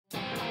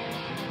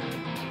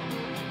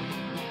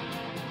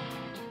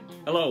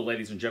Hello,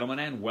 ladies and gentlemen,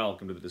 and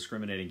welcome to the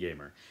Discriminating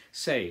Gamer.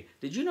 Say,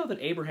 did you know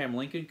that Abraham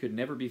Lincoln could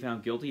never be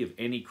found guilty of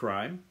any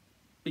crime?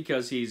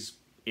 Because he's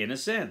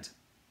innocent.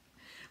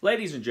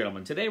 Ladies and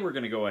gentlemen, today we're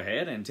going to go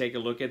ahead and take a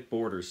look at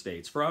border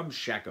states from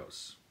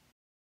Shakos.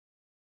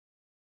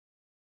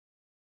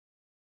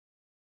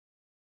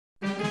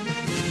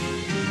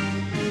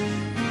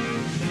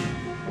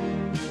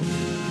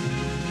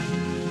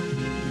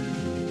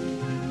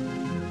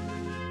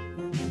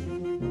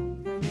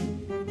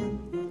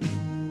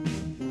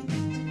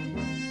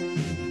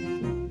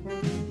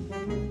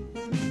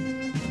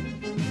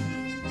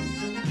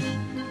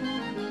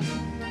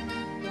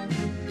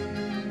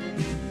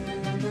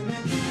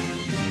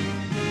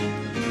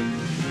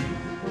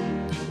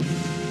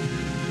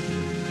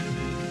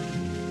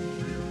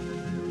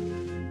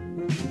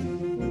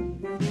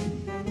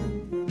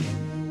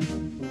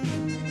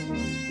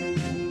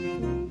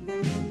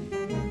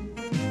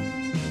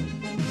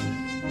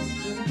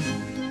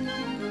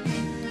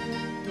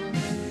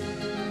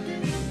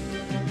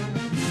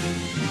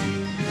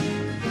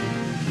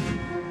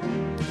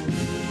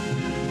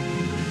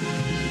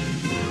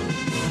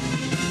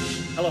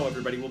 Hello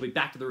everybody, we'll be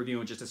back to the review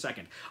in just a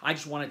second. I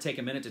just want to take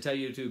a minute to tell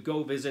you to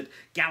go visit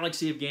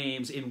Galaxy of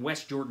Games in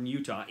West Jordan,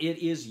 Utah. It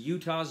is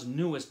Utah's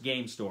newest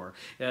game store.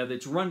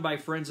 It's run by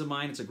friends of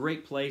mine. It's a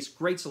great place,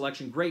 great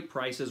selection, great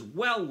prices,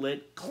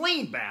 well-lit,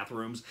 clean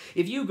bathrooms.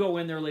 If you go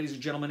in there, ladies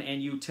and gentlemen,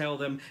 and you tell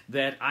them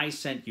that I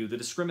sent you, the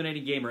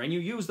Discriminating Gamer, and you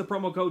use the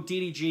promo code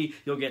TDG,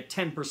 you'll get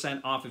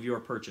 10% off of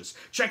your purchase.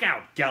 Check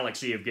out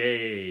Galaxy of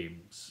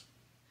Games.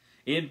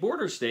 In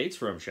border states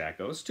from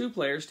Shakos, two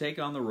players take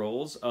on the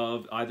roles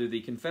of either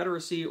the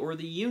Confederacy or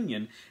the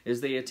Union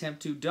as they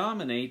attempt to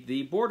dominate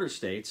the border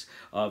states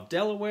of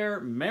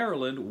Delaware,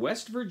 Maryland,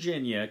 West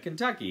Virginia,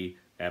 Kentucky,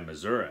 and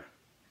Missouri.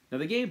 Now,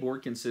 the game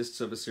board consists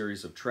of a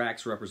series of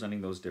tracks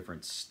representing those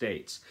different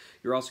states.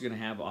 You're also going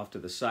to have off to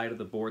the side of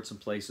the board some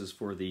places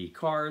for the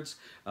cards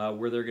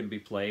where they're going to be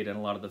played, and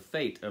a lot of the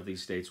fate of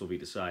these states will be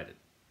decided.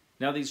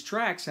 Now, these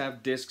tracks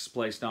have discs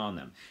placed on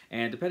them,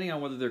 and depending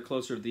on whether they're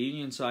closer to the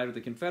Union side or the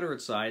Confederate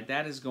side,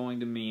 that is going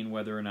to mean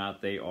whether or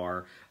not they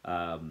are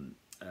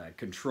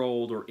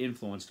controlled or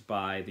influenced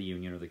by the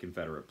Union or the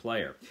Confederate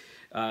player.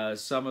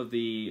 Some of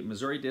the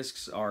Missouri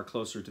discs are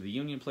closer to the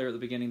Union player at the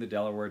beginning. The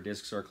Delaware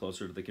discs are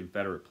closer to the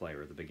Confederate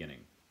player at the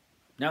beginning.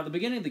 Now, at the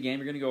beginning of the game,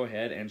 you're going to go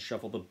ahead and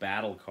shuffle the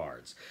battle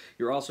cards.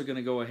 You're also going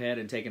to go ahead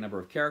and take a number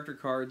of character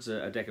cards,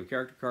 a deck of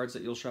character cards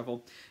that you'll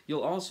shuffle.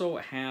 You'll also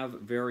have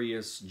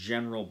various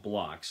general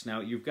blocks. Now,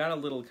 you've got a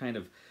little kind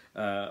of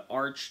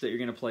arch that you're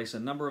going to place a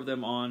number of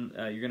them on.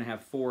 You're going to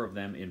have 4 of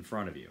them in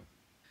front of you.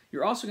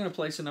 You're also going to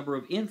place a number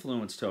of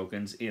influence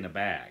tokens in a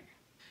bag.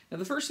 Now,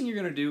 the first thing you're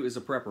going to do is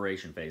a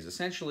preparation phase.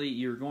 Essentially,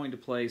 you're going to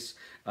place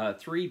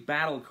 3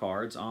 battle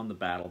cards on the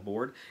battle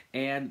board,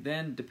 and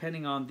then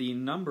depending on the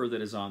number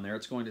that is on there,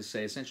 it's going to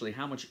say essentially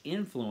how much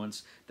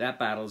influence that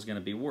battle is going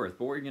to be worth.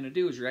 But what you're going to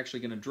do is you're actually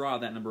going to draw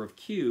that number of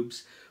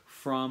cubes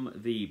from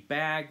the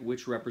bag,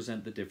 which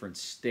represent the different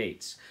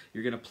states.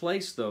 You're going to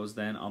place those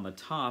then on the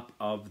top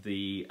of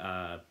the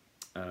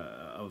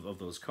of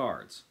those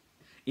cards.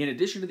 In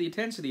addition to the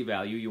intensity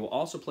value, you will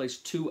also place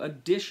 2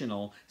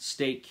 additional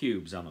state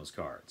cubes on those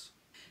cards.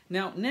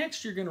 Now,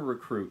 next you're going to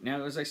recruit.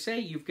 Now, as I say,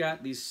 you've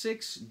got these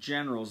 6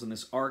 generals in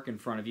this arc in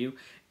front of you,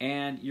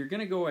 and you're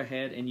going to go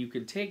ahead and you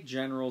can take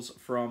generals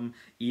from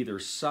either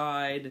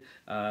side.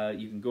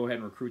 You can go ahead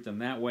and recruit them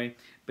that way,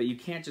 but you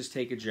can't just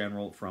take a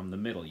general from the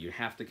middle. You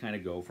have to kind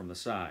of go from the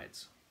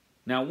sides.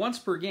 Now, once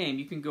per game,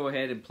 you can go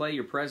ahead and play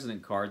your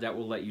president card. That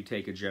will let you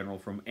take a general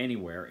from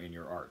anywhere in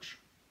your arch.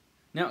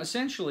 Now,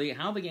 essentially,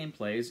 how the game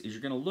plays is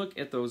you're going to look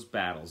at those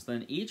battles.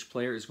 Then each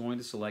player is going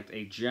to select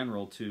a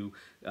general to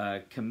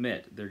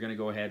commit. They're going to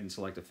go ahead and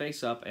select a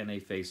face-up and a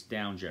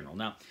face-down general.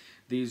 Now,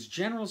 these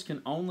generals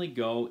can only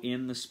go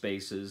in the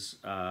spaces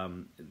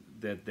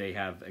that they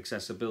have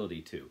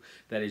accessibility to.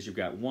 That is, you've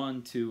got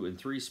 1, 2, and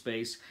 3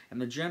 space, and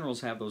the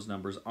generals have those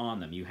numbers on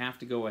them. You have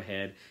to go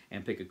ahead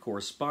and pick a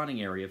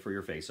corresponding area for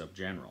your face-up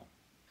general.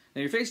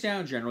 Now, your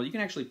face-down general, you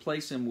can actually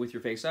place him with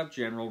your face-up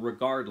general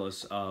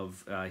regardless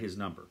of his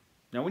number.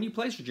 Now, when you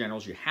place your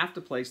generals, you have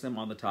to place them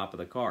on the top of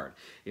the card.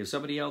 If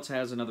somebody else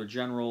has another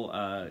general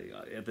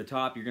at the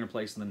top, you're going to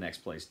place them the next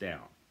place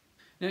down.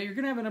 Now, you're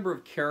going to have a number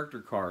of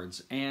character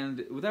cards,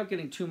 and without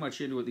getting too much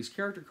into it, these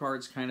character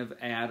cards kind of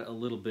add a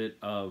little bit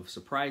of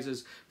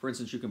surprises. For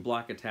instance, you can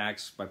block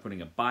attacks by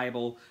putting a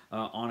Bible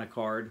on a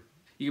card.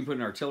 You can put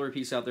an artillery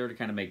piece out there to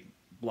kind of make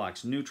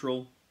blocks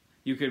neutral.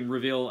 You can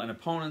reveal an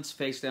opponent's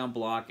face-down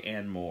block,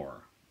 and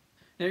more.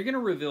 Now, you're going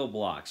to reveal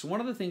blocks. One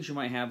of the things you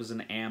might have is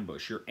an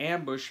ambush. Your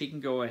ambush, he can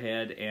go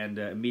ahead and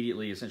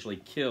immediately essentially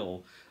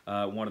kill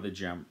one of the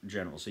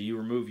generals. So you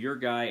remove your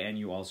guy, and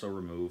you also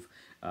remove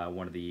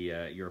one of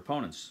your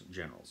opponent's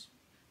generals.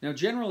 Now,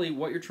 generally,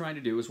 what you're trying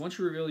to do is once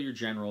you reveal your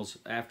generals,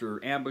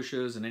 after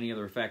ambushes and any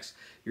other effects,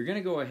 you're going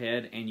to go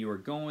ahead and you are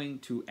going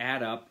to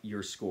add up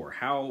your score.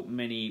 How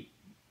many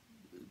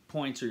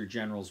points are your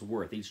generals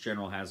worth. Each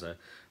general has a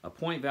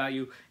point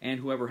value, and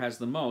whoever has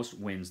the most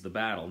wins the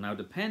battle. Now,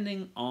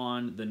 depending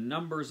on the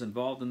numbers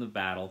involved in the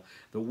battle,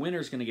 the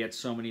winner's going to get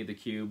so many of the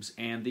cubes,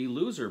 and the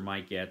loser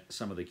might get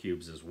some of the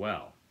cubes as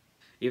well.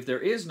 If there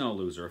is no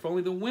loser, if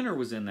only the winner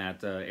was in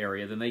that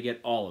area, then they get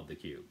all of the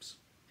cubes.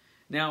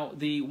 Now,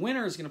 the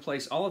winner is going to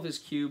place all of his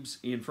cubes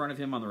in front of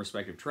him on the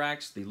respective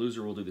tracks. The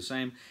loser will do the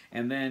same,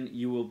 and then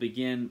you will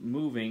begin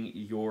moving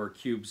your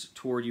cubes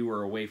toward you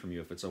or away from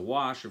you. If it's a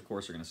wash, of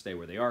course, they're going to stay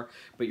where they are,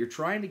 but you're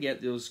trying to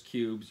get those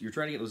cubes, you're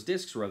trying to get those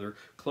discs, rather,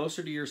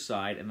 closer to your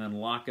side and then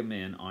lock them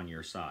in on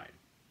your side.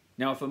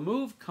 Now, if a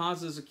move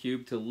causes a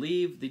cube to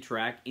leave the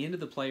track into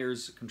the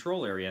player's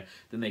control area,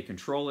 then they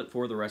control it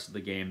for the rest of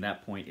the game.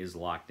 That point is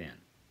locked in.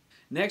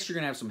 Next, you're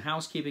going to have some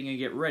housekeeping and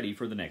get ready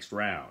for the next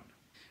round.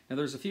 Now,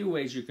 there's a few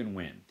ways you can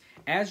win.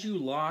 As you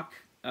lock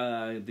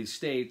the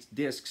state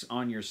discs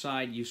on your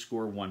side, you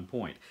score 1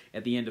 point.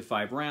 At the end of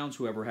 5 rounds,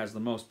 whoever has the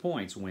most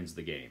points wins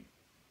the game.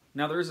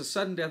 Now, there is a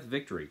sudden death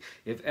victory.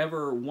 If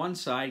ever one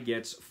side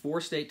gets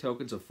 4 state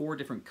tokens of 4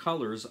 different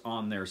colors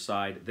on their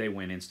side, they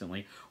win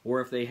instantly.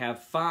 Or if they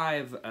have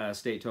 5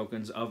 state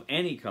tokens of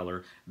any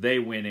color, they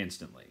win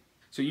instantly.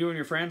 So you and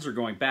your friends are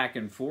going back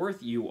and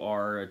forth. You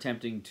are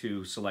attempting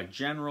to select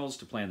generals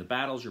to play in the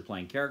battles. You're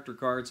playing character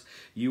cards.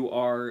 You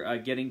are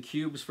getting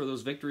cubes for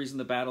those victories in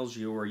the battles.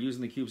 You are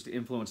using the cubes to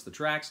influence the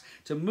tracks,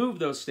 to move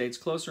those states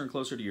closer and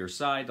closer to your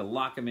side, to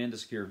lock them in to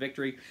secure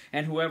victory.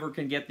 And whoever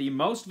can get the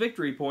most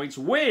victory points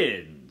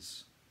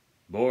wins.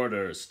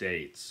 Border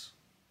states.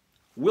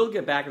 We'll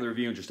get back to the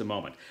review in just a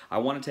moment. I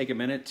want to take a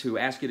minute to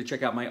ask you to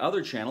check out my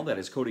other channel, that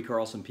is Cody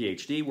Carlson,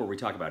 PhD, where we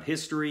talk about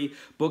history,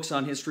 books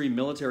on history,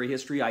 military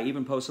history. I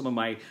even post some of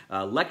my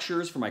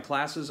lectures for my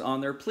classes on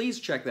there.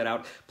 Please check that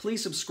out.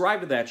 Please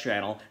subscribe to that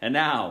channel. And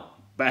now,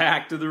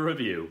 back to the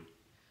review.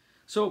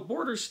 So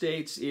Border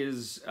States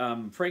is,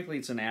 frankly,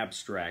 it's an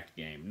abstract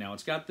game. Now,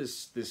 it's got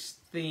this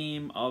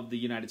theme of the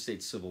United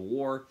States Civil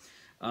War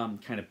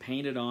kind of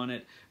painted on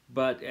it.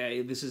 But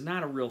this is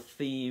not a real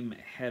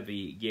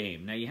theme-heavy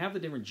game. Now, you have the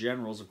different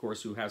generals, of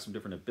course, who have some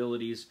different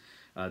abilities.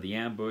 The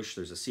ambush,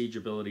 there's a siege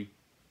ability.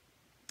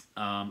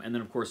 And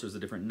then, of course, there's the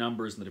different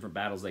numbers and the different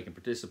battles they can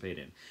participate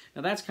in.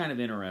 Now, that's kind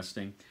of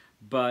interesting.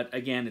 But,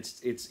 again,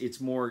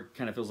 it's more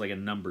kind of feels like a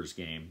numbers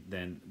game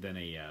than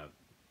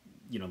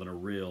a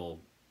real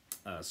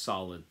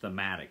solid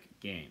thematic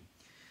game.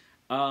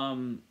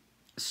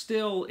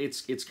 Still,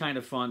 it's kind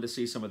of fun to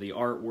see some of the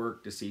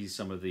artwork, to see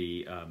some of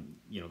the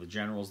the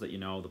generals that you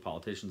know, the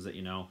politicians that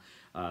you know,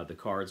 the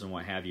cards and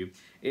what have you.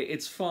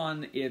 It's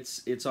fun.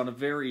 It's on a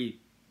very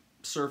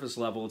surface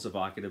level. It's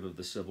evocative of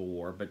the Civil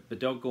War, but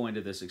don't go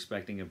into this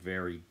expecting a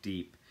very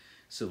deep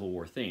Civil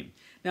War theme.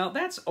 Now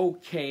that's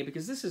okay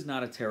because this is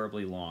not a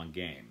terribly long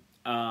game.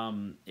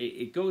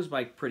 It goes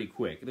by pretty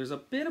quick. There's a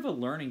bit of a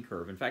learning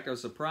curve. In fact, I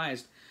was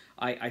surprised.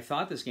 I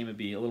thought this game would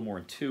be a little more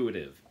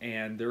intuitive,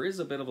 and there is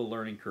a bit of a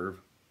learning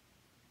curve,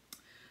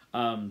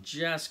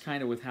 just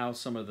kind of with how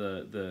some of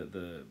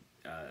the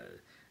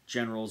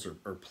generals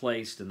are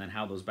placed, and then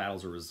how those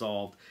battles are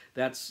resolved.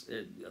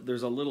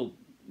 There's a little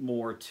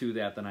more to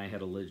that than I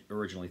had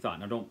originally thought.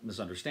 Now, don't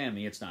misunderstand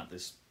me. It's not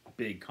this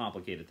big,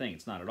 complicated thing.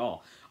 It's not at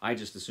all. I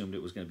just assumed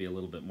it was going to be a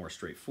little bit more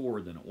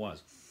straightforward than it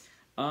was.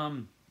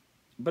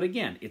 But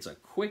again, it's a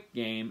quick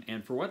game,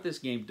 and for what this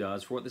game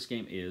does, for what this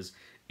game is,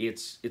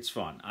 it's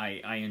fun.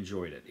 I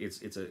enjoyed it.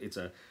 It's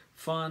a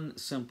fun,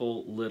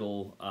 simple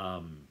little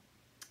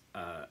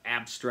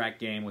abstract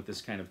game with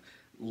this kind of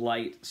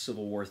light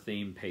Civil War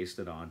theme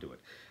pasted onto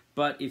it.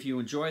 But if you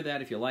enjoy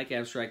that, if you like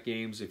abstract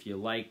games, if you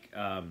like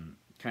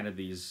kind of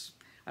these,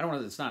 I don't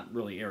know, it's not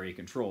really area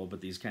control, but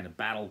these kind of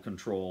battle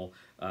control,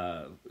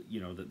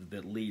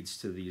 that leads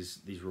to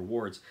these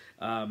rewards.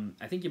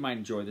 I think you might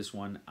enjoy this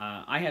one.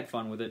 I had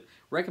fun with it.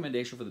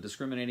 Recommendation for the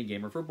discriminating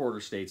gamer for Border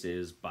States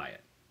is buy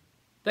it.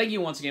 Thank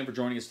you once again for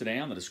joining us today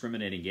on The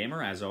Discriminating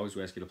Gamer. As always,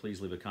 we ask you to please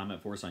leave a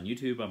comment for us on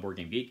YouTube, on Board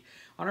Game Geek,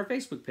 on our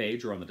Facebook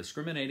page, or on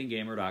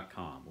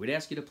thediscriminatinggamer.com. We'd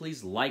ask you to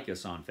please like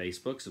us on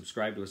Facebook,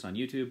 subscribe to us on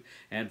YouTube,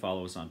 and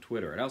follow us on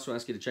Twitter. I'd also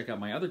ask you to check out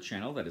my other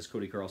channel, that is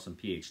Cody Carlson,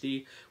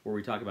 PhD, where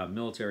we talk about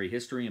military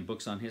history and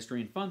books on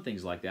history and fun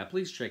things like that.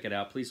 Please check it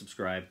out, please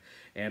subscribe,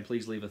 and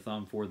please leave a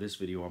thumb for this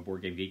video on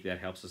Board Game Geek. That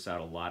helps us out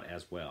a lot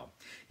as well.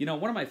 You know,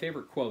 one of my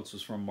favorite quotes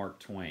was from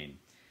Mark Twain.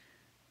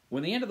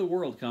 When the end of the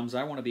world comes,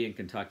 I want to be in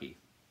Kentucky,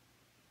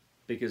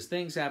 because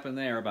things happen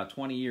there about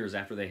 20 years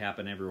after they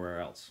happen everywhere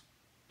else.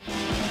 Please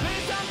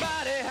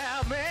somebody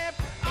help me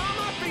on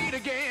my feet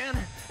again,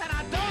 and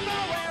I don't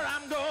know where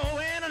I'm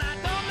going, and I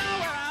don't know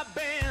where I've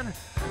been.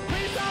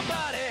 Please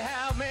somebody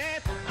help me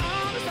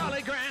on the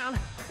solid ground.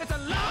 It's a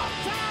long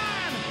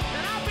time,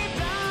 and I'll be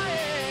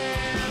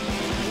dying.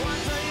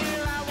 Once a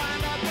year I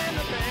wind up in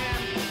the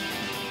band.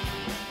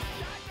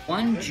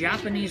 One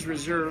Japanese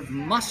reserve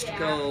must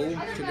go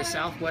to the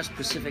Southwest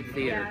Pacific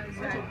Theater,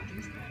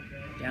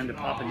 down to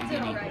Papua New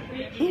Guinea.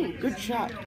 Ooh, good shot.